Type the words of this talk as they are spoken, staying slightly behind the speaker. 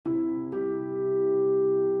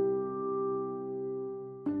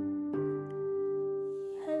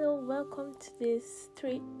to this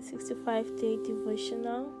 365-day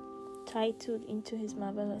devotional titled Into His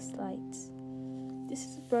Marvelous Light. This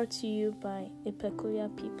is brought to you by A Peculiar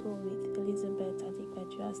People with Elizabeth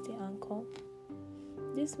Adegbaju as the anchor.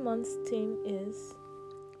 This month's theme is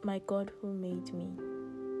My God Who Made Me.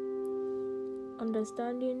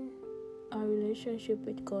 Understanding our relationship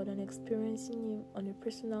with God and experiencing Him on a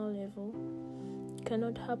personal level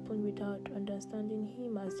cannot happen without understanding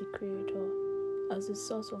Him as the Creator, as the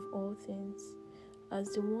source of all things, as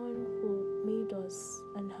the one who made us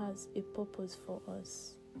and has a purpose for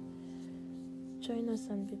us. Join us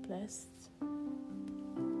and be blessed.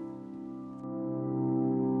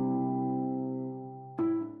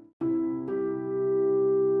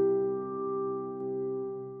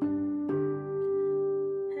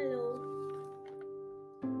 Hello.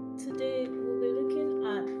 Today we'll be looking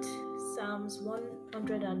at Psalms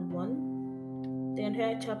 101, the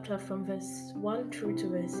entire chapter from verse 1 through to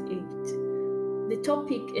verse 8. The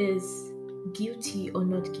topic is guilty or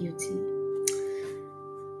not guilty.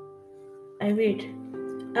 I read,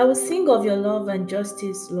 I will sing of your love and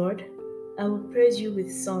justice, Lord. I will praise you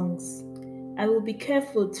with songs. I will be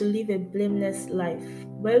careful to live a blameless life.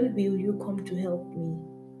 When will you come to help me?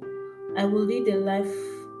 I will lead a life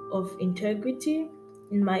of integrity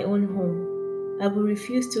in my own home. I will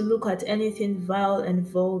refuse to look at anything vile and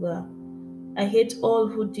vulgar. I hate all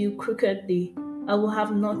who deal crookedly. I will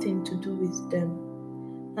have nothing to do with them.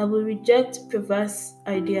 I will reject perverse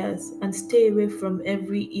ideas and stay away from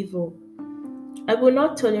every evil. I will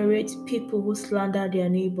not tolerate people who slander their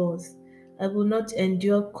neighbors. I will not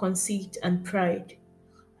endure conceit and pride.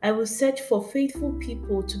 I will search for faithful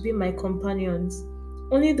people to be my companions.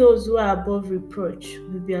 Only those who are above reproach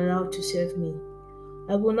will be allowed to serve me.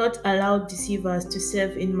 I will not allow deceivers to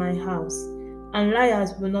serve in my house, and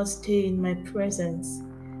liars will not stay in my presence.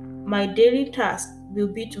 My daily task will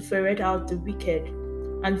be to ferret out the wicked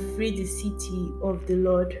and free the city of the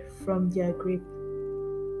Lord from their grip.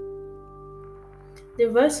 The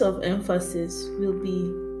verse of emphasis will be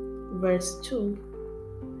verse 2.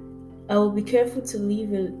 I will be careful to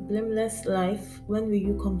live a blameless life. When will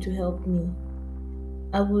you come to help me?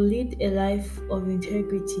 I will lead a life of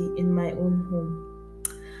integrity in my own home.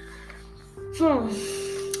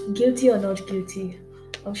 Guilty or not guilty?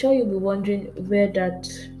 I'm sure you'll be wondering where that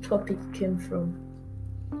topic came from.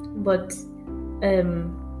 But I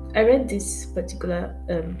read this particular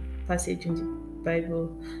passage in the Bible,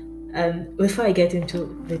 and before I get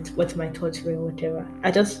into it, what my thoughts were, whatever,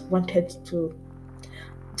 I just wanted to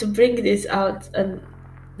bring this out and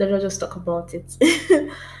then I'll just talk about it.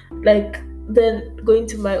 Like, then going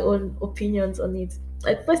to my own opinions on it.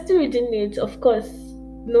 Like, first reading it, of course,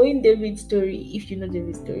 knowing David's story, if you know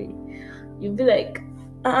David's story, you'll be like,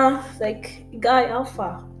 like, guy,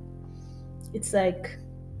 alpha. It's like,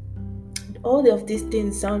 all of these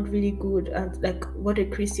things sound really good, and like what a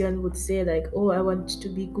Christian would say, like, oh, I want to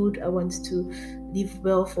be good, I want to live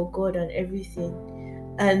well for God and everything.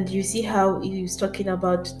 And you see how he's talking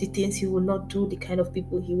about the things he will not do, the kind of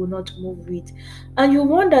people he will not move with, and you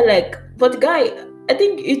wonder, like, but guy, I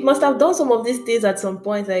think it must have done some of these things at some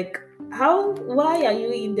point. Like, why are you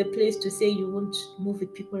in the place to say you won't move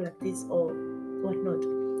with people like this or whatnot?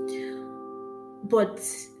 But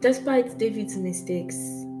despite David's mistakes,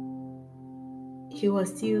 he was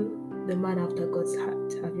still the man after God's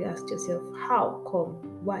heart. Have you asked yourself, how come?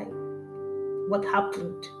 Why? What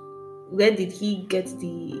happened? Where did he get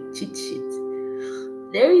the cheat sheet?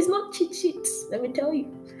 There is no cheat sheet. Let me tell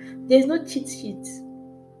you. There's no cheat sheet.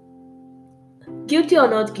 Guilty or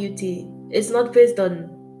not guilty, it's not based on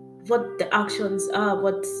what the actions are,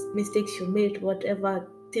 what mistakes you made, whatever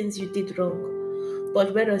things you did wrong.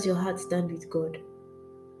 But where does your heart stand with God?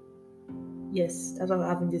 Yes, that's why we're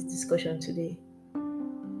having this discussion today.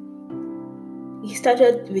 He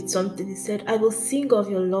started with something. He said, I will sing of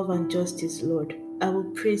your love and justice, Lord. I will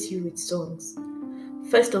praise you with songs.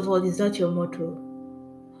 First of all, is that your motto?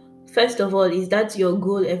 First of all, is that your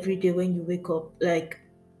goal every day when you wake up? Like,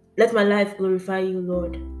 let my life glorify you,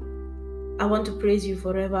 Lord. I want to praise you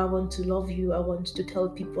forever. I want to love you. I want to tell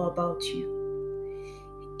people about you.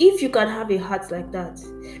 If you can have a heart like that,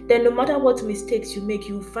 then no matter what mistakes you make,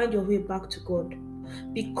 you will find your way back to God.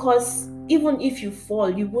 Because even if you fall,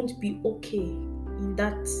 you won't be okay in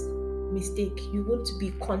that mistake. You won't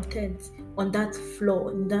be content on that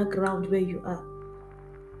floor, in that ground where you are.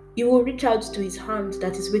 You will reach out to his hand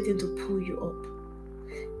that is waiting to pull you up.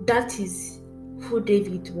 That is who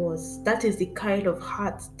David was. That is the kind of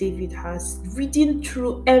heart David has. Reading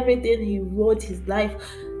through everything he wrote his life,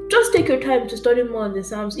 just take your time to study more on the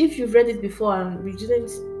Psalms. If you've read it before and you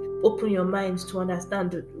didn't open your mind to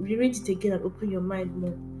understand, reread it again and open your mind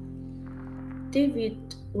more.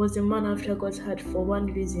 David was a man after God's heart for one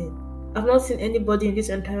reason. I've not seen anybody in these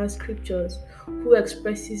entire scriptures who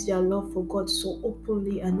expresses their love for God so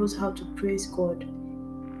openly and knows how to praise God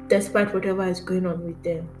despite whatever is going on with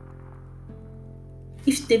them.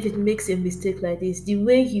 If David makes a mistake like this, the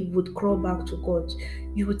way he would crawl back to God,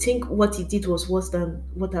 you would think what he did was worse than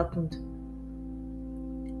what happened.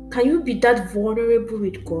 Can you be that vulnerable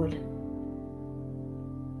with God?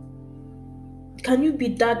 Can you be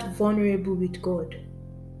that vulnerable with God?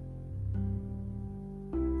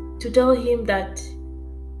 To tell him that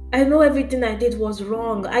I know everything I did was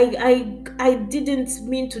wrong. I didn't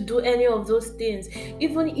mean to do any of those things.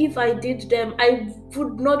 Even if I did them, I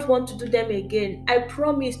would not want to do them again. I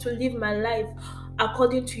promise to live my life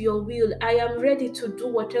according to your will. I am ready to do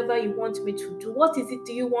whatever you want me to do. What is it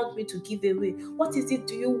do you want me to give away? What is it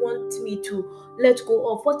do you want me to let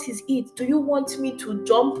go of? What is it? Do you want me to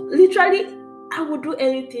jump? Literally, I will do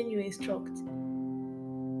anything you instruct.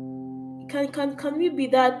 Can we be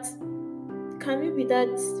that? Can we be that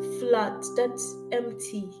flat, that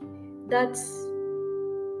empty, that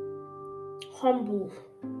humble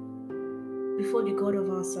before the God of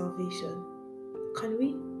our salvation? Can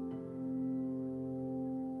we?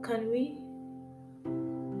 Can we?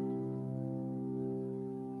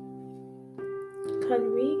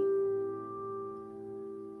 Can we?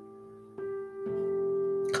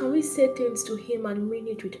 Can we say things to Him and mean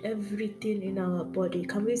it with everything in our body?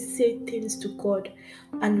 Can we say things to God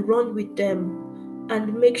and run with them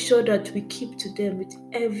and make sure that we keep to them with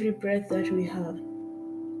every breath that we have?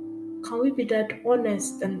 Can we be that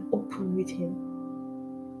honest and open with Him?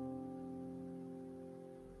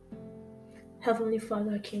 Heavenly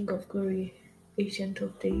Father, King of glory, Ancient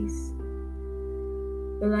of days,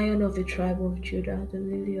 the Lion of the tribe of Judah, the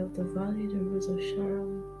Lily of the valley, the Rose of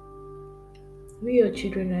Sharon, we, your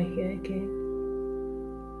children, are here again.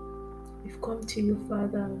 We've come to you,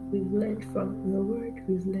 Father. We've learned from your word.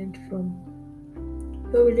 We've learned from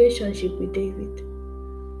your relationship with David.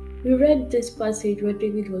 We read this passage where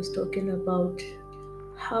David was talking about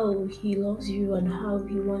how he loves you and how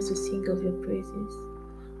he wants to sing of your praises,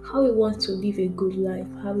 how he wants to live a good life,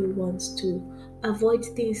 how he wants to avoid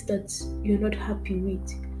things that you're not happy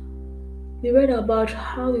with. We read about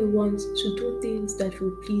how he wants to do things that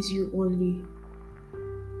will please you only.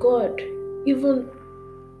 God, even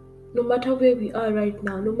no matter where we are right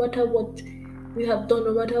now, no matter what we have done,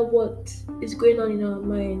 no matter what is going on in our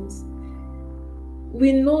minds,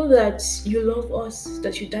 we know that you love us,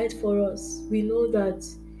 that you died for us. We know that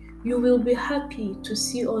you will be happy to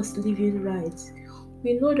see us living right.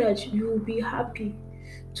 We know that you will be happy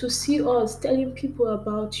to see us telling people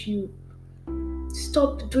about you.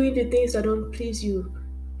 Stop doing the things that don't please you.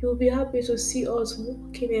 You'll be happy to see us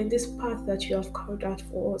walking in this path that you have carved out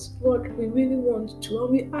for us. Lord, we really want to,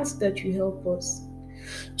 and we ask that you help us.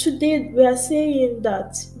 Today, we are saying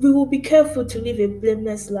that we will be careful to live a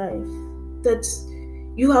blameless life, that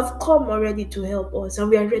you have come already to help us, and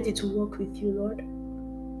we are ready to work with you, Lord.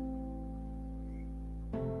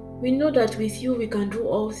 We know that with you we can do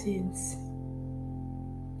all things,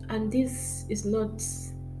 and this is not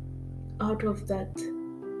out of that.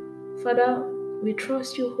 Father, we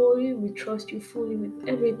trust you wholly, we trust you fully with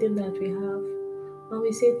everything that we have. And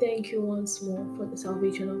we say thank you once more for the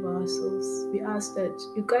salvation of our souls. We ask that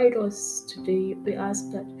you guide us today. We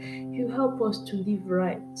ask that you help us to live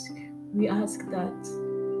right. We ask that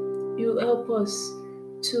you help us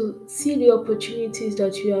to see the opportunities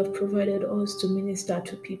that you have provided us to minister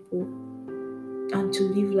to people and to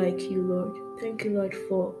live like you, Lord. Thank you, Lord,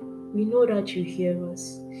 for we know that you hear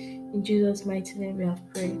us. In Jesus' mighty name we have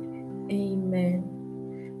prayed.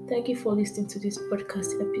 Amen. Thank you for listening to this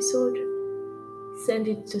podcast episode. Send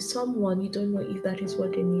it to someone you don't know if that is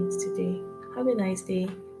what they need today. Have a nice day.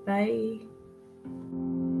 Bye.